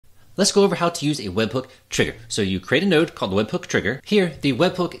Let's go over how to use a webhook trigger. So you create a node called the Webhook Trigger. Here, the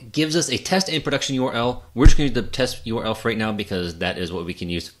webhook gives us a test and production URL. We're just going to use the test URL for right now because that is what we can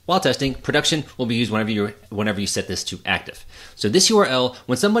use while testing. Production will be used whenever you set this to active. So this URL,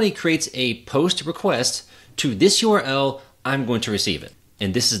 when somebody creates a post request to this URL, I'm going to receive it.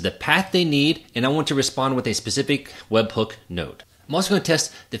 And this is the path they need, and I want to respond with a specific webhook node. I'm also going to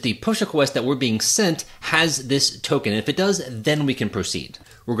test if the push request that we're being sent has this token. And if it does, then we can proceed.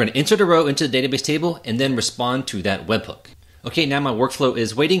 We're going to insert a row into the database table and then respond to that webhook. Okay, now my workflow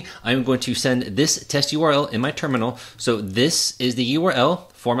is waiting. I'm going to send this test URL in my terminal. So this is the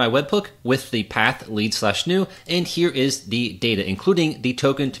URL for my webhook with the path lead/new. And here is the data, including the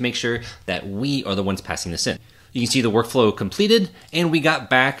token to make sure that we are the ones passing this in. You can see the workflow completed, and we got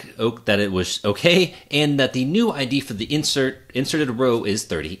back that it was okay, and that the new ID for the inserted row is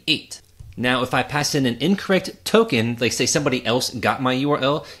 38. Now, if I pass in an incorrect token, like say somebody else got my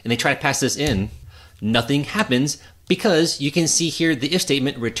URL, and they try to pass this in, nothing happens because you can see here the if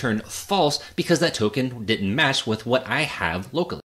statement returned false because that token didn't match with what I have locally.